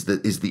is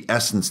the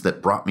essence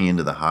that brought me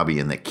into the hobby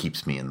and that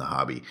keeps me in the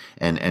hobby.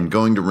 And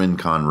going to RIN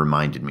CON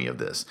reminded me of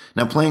this.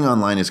 Now, playing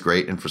online is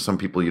great, and for some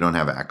people, you don't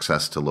have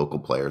access to local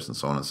players and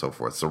so on and so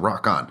forth. So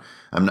rock on.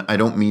 I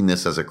don't mean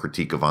this as a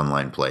critique of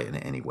online play in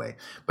any way,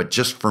 but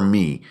just for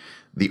me,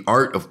 the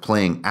art of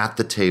playing at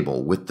the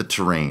table with the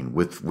terrain,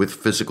 with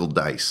physical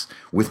dice,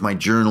 with my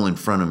journal in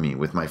front of me,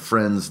 with my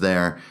friends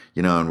there,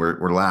 and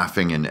we're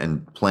laughing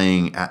and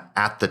playing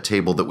at the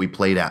table that we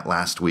played at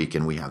last week,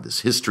 and we have this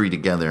history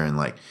together,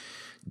 and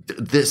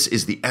this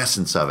is the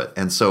essence of it.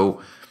 And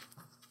so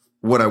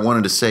what I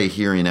wanted to say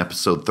here in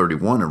episode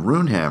 31 of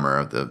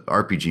Runehammer, the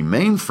RPG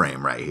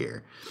mainframe right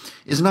here,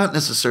 is not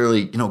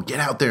necessarily,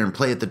 get out there and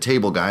play at the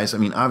table, guys. I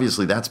mean,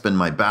 obviously that's been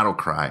my battle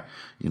cry,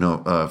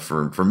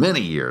 for many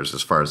years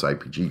as far as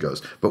IPG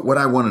goes. But what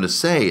I wanted to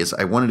say is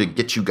I wanted to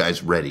get you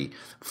guys ready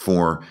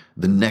for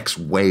the next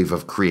wave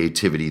of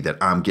creativity that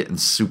I'm getting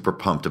super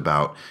pumped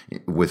about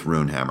with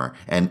Runehammer.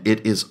 And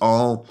it is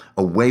all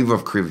a wave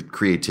of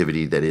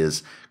creativity that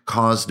is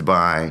caused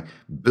by,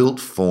 built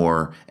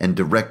for, and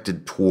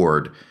directed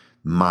toward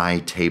my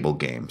table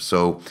game.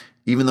 So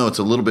even though it's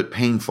a little bit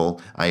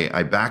painful,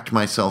 I backed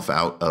myself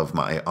out of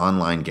my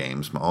online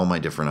games, all my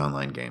different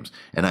online games,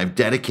 and I've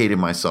dedicated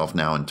myself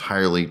now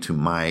entirely to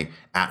my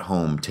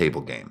at-home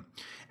table game.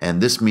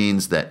 And this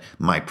means that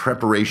my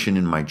preparation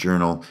in my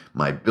journal,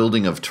 my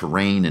building of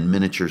terrain and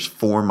miniatures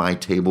for my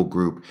table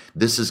group,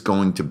 this is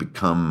going to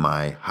become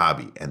my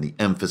hobby. And the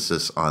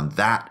emphasis on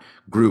that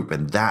group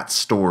and that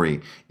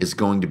story is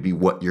going to be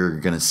what you're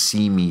going to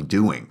see me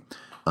doing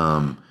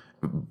on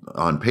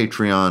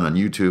Patreon, on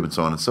YouTube, and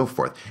so on and so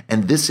forth.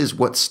 And this is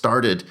what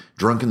started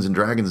Drunkards and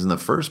Dragons in the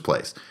first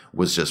place,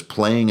 was just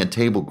playing a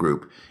table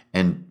group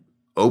and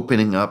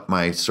opening up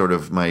my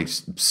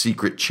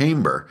secret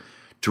chamber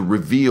to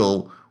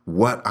reveal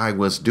what I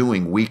was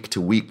doing week to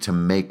week to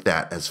make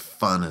that as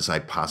fun as I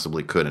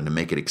possibly could and to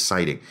make it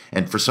exciting.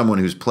 And for someone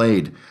who's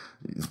played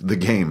the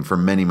game for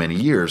many, many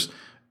years,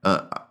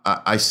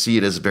 I see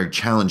it as very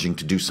challenging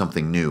to do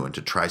something new and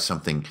to try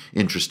something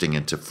interesting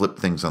and to flip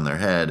things on their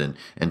head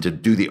and to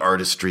do the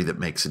artistry that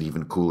makes it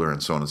even cooler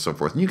and so on and so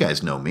forth. And you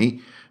guys know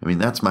me. I mean,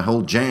 that's my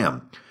whole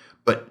jam.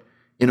 But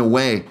in a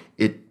way,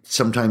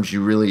 sometimes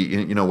you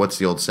really, what's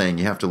the old saying?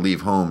 You have to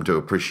leave home to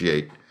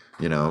appreciate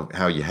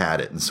how you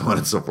had it and so on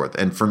and so forth.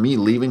 And for me,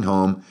 leaving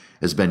home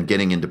has been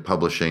getting into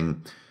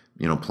publishing,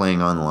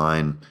 playing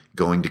online,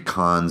 going to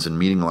cons and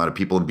meeting a lot of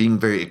people and being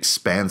very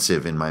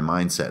expansive in my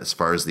mindset as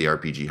far as the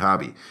RPG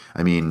hobby.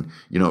 I mean,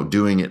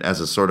 doing it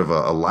as a sort of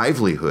a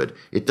livelihood,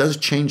 it does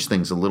change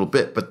things a little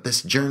bit, but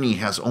this journey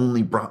has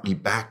only brought me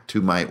back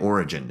to my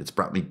origin. It's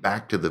brought me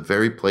back to the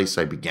very place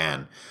I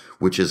began,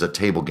 which is a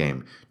table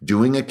game,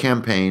 doing a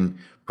campaign,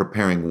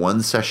 preparing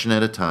one session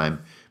at a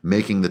time,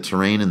 making the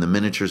terrain and the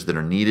miniatures that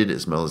are needed,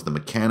 as well as the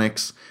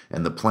mechanics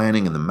and the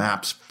planning and the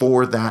maps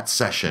for that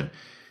session.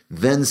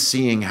 Then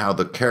seeing how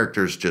the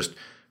characters just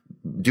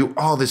do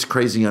all this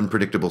crazy,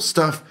 unpredictable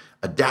stuff,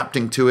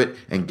 adapting to it,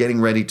 and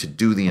getting ready to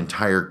do the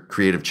entire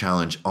creative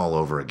challenge all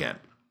over again.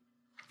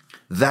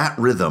 That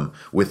rhythm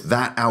with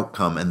that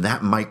outcome and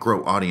that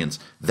micro audience,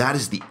 that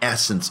is the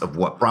essence of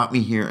what brought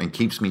me here and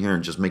keeps me here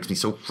and just makes me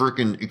so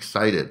freaking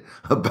excited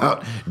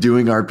about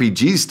doing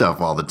RPG stuff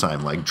all the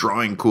time, like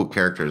drawing cool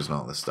characters and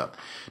all this stuff.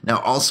 Now,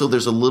 also,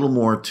 there's a little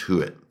more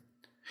to it.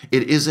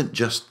 It isn't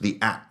just the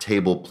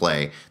at-table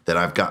play that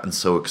I've gotten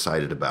so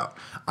excited about.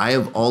 I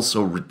have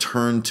also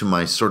returned to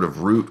my sort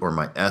of root or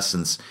my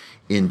essence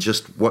in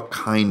just what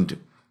kind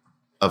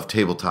of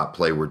tabletop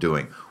play we're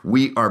doing.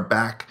 We are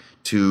back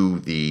to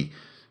the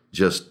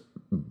just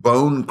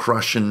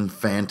bone-crushing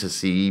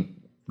fantasy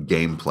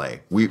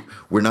gameplay.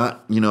 We're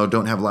not,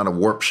 don't have a lot of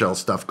warp shell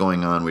stuff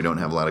going on. We don't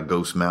have a lot of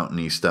Ghost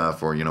Mountain-y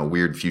stuff or,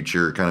 weird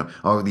future kind of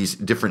all of these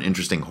different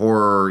interesting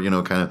horror,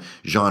 kind of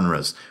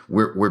genres.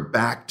 We're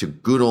back to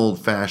good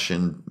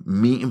old-fashioned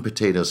meat and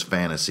potatoes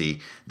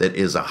fantasy that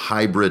is a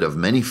hybrid of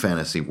many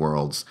fantasy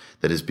worlds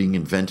that is being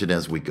invented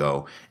as we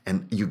go.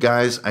 And you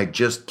guys, I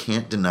just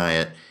can't deny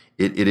it.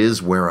 It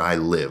is where I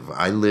live.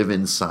 I live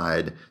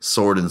inside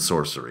Sword and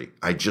Sorcery.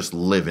 I just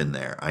live in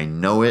there. I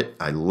know it.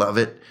 I love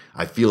it.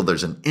 I feel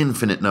there's an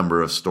infinite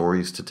number of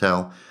stories to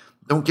tell.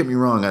 Don't get me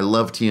wrong. I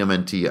love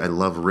TMNT. I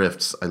love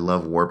Rifts. I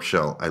love Warp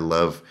Shell. I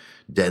love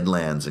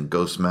Deadlands and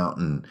Ghost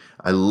Mountain.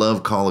 I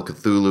love Call of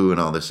Cthulhu and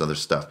all this other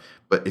stuff.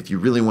 But if you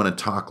really want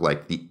to talk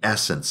like the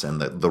essence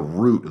and the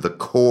root, the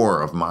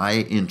core of my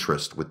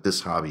interest with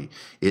this hobby,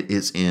 it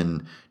is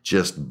in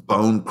just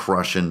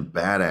bone-crushing,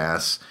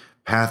 badass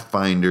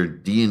Pathfinder,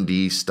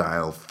 D&D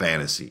style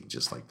fantasy,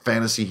 just like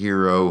fantasy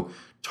hero,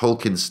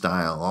 Tolkien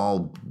style,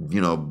 all,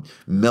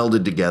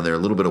 melded together. A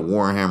little bit of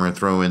Warhammer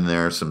throw in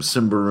there, some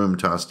Symbaroum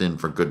tossed in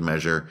for good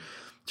measure.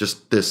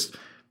 Just this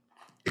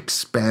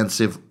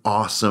expansive,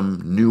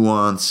 awesome,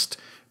 nuanced,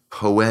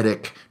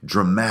 poetic,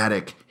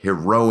 dramatic,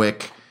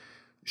 heroic,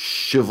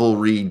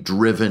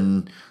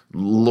 chivalry-driven,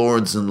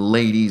 lords and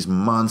ladies,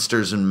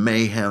 monsters and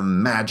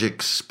mayhem,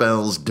 magic,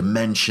 spells,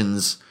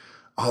 dimensions,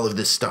 all of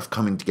this stuff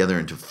coming together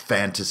into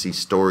fantasy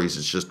stories.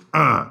 It's just,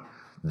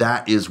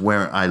 that is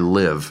where I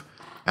live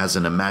as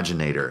an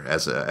imaginator,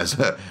 as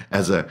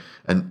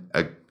an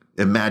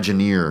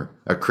Imagineer,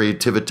 a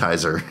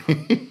creativitizer.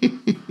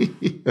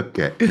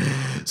 Okay.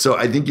 So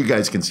I think you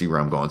guys can see where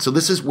I'm going. So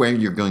this is where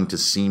you're going to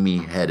see me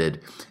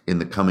headed in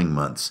the coming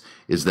months,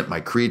 is that my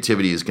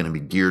creativity is going to be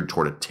geared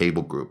toward a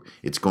table group.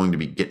 It's going to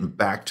be getting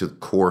back to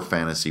core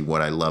fantasy,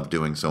 what I love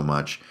doing so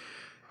much.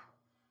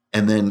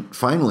 And then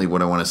finally,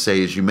 what I want to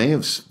say is you may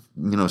have,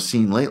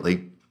 seen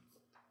lately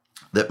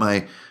that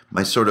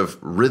my sort of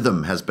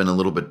rhythm has been a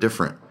little bit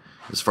different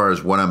as far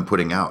as what I'm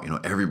putting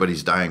out.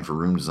 Everybody's dying for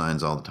room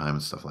designs all the time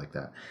and stuff like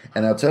that.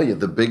 And I'll tell you,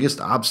 the biggest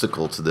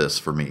obstacle to this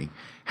for me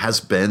has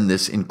been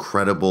this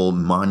incredible,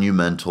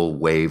 monumental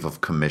wave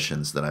of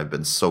commissions that I've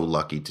been so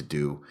lucky to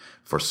do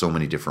for so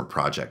many different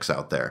projects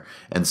out there.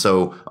 And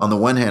so on the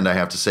one hand, I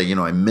have to say,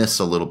 I miss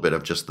a little bit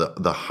of just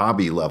the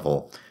hobby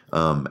level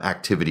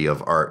activity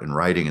of art and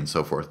writing and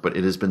so forth. But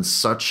it has been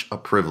such a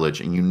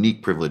privilege, a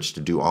unique privilege, to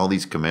do all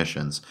these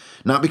commissions,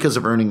 not because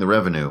of earning the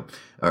revenue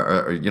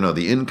or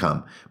the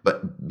income,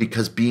 but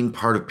because being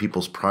part of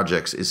people's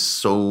projects is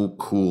so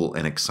cool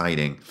and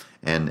exciting.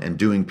 And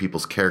doing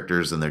people's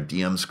characters and their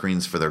DM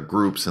screens for their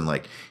groups and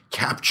like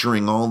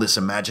capturing all this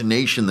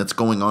imagination that's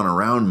going on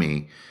around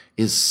me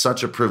is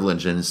such a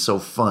privilege and is so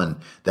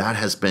fun. That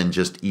has been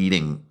just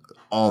eating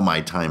all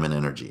my time and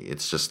energy.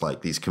 It's just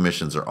like these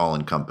commissions are all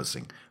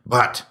encompassing.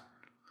 But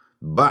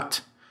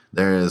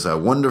there is a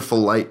wonderful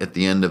light at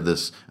the end of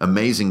this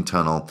amazing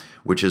tunnel,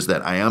 which is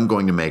that I am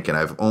going to make it.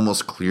 I've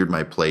almost cleared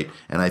my plate.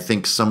 And I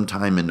think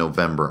sometime in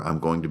November, I'm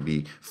going to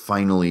be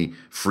finally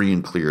free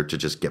and clear to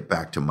just get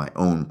back to my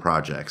own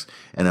projects.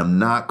 And I'm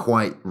not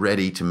quite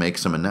ready to make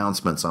some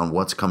announcements on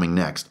what's coming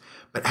next.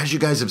 But as you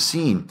guys have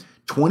seen,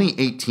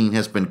 2018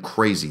 has been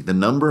crazy. The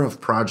number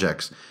of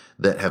projects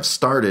that have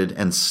started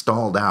and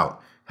stalled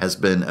out has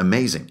been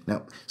amazing.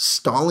 Now,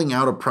 stalling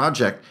out a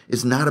project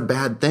is not a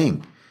bad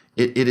thing.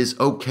 It is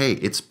okay.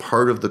 It's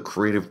part of the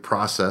creative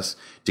process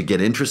to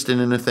get interested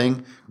in a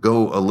thing,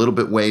 go a little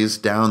bit ways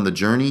down the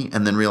journey,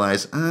 and then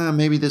realize,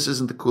 maybe this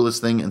isn't the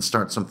coolest thing, and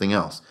start something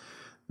else.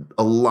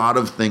 A lot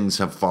of things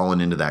have fallen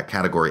into that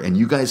category, and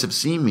you guys have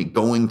seen me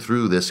going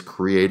through this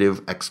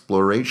creative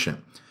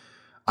exploration.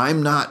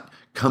 I'm not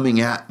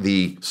coming at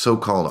the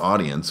so-called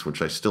audience,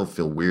 which I still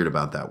feel weird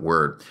about that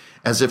word,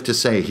 as if to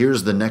say,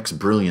 here's the next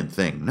brilliant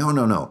thing.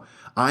 No.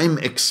 I'm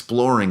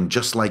exploring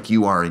just like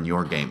you are in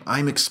your game.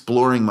 I'm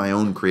exploring my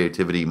own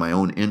creativity, my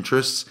own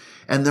interests,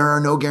 and there are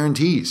no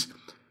guarantees.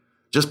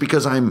 Just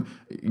because I'm,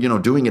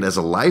 doing it as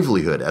a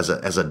livelihood, as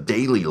a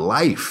daily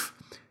life,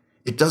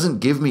 it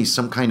doesn't give me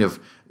some kind of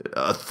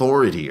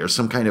authority or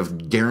some kind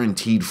of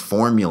guaranteed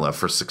formula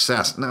for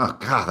success. No,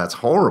 God, that's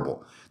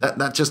horrible.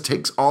 That just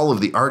takes all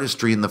of the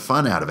artistry and the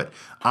fun out of it.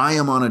 I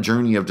am on a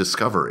journey of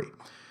discovery.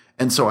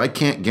 And so I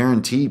can't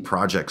guarantee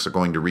projects are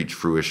going to reach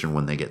fruition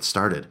when they get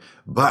started.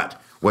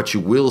 But what you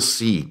will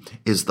see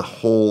is the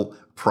whole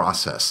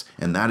process.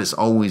 And that has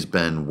always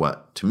been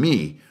what, to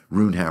me,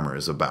 Runehammer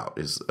is about,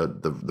 is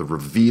the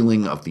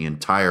revealing of the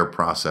entire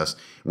process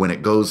when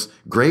it goes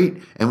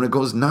great and when it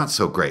goes not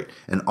so great.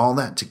 And all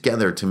that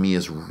together, to me,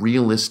 is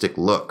realistic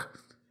look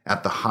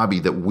at the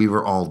hobby that we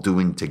were all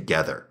doing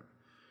together.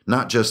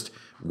 Not just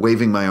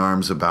waving my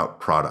arms about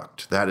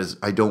product.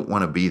 I don't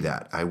want to be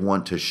that. I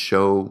want to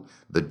show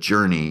the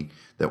journey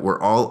that we're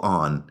all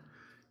on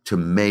to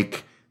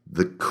make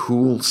the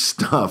cool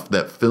stuff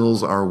that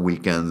fills our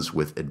weekends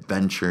with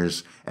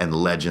adventures and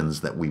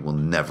legends that we will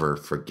never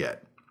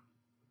forget.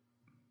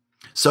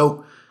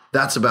 So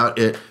that's about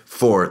it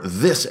for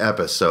this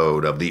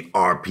episode of the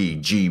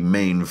RPG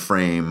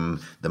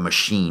Mainframe, the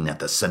machine at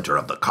the center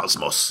of the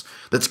cosmos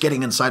that's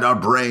getting inside our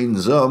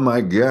brains. Oh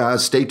my God.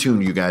 Stay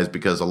tuned, you guys,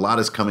 because a lot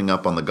is coming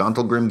up on the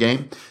Gauntlgrim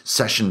game.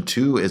 Session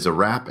 2 is a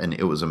wrap, and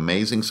it was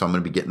amazing, so I'm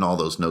going to be getting all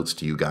those notes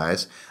to you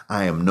guys.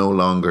 I am no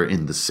longer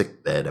in the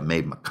sickbed. I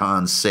made my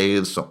con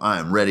saves, so I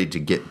am ready to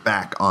get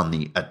back on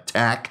the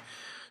attack.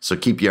 So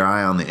keep your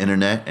eye on the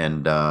internet,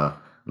 and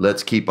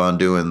let's keep on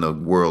doing the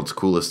world's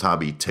coolest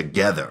hobby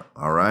together,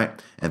 all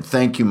right? And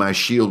thank you, my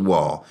shield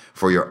wall,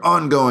 for your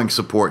ongoing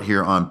support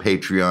here on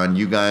Patreon.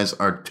 You guys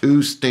are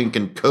too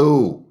stinking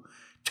cool.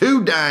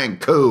 Too dang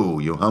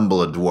cool, you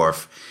humble a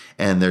dwarf.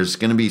 And there's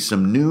going to be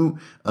some new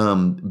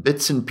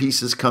bits and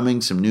pieces coming,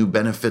 some new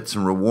benefits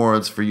and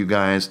rewards for you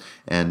guys,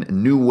 and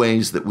new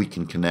ways that we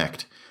can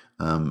connect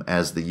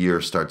as the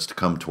year starts to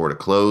come toward a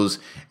close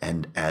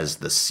and as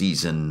the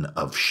season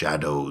of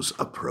shadows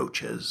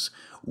approaches.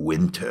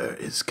 Winter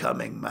is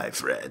coming, my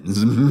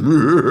friends.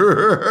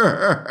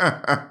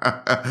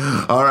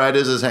 All right,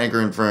 this is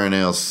Hanker and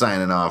Fernale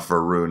signing off for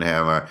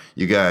Runehammer.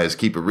 You guys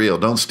keep it real.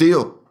 Don't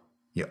steal.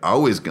 You're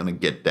always going to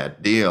get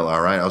that deal,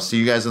 all right? I'll see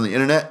you guys on the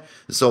internet.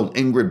 This old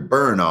Ingrid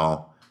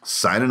Bernal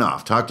signing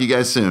off. Talk to you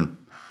guys soon.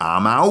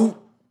 I'm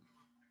out.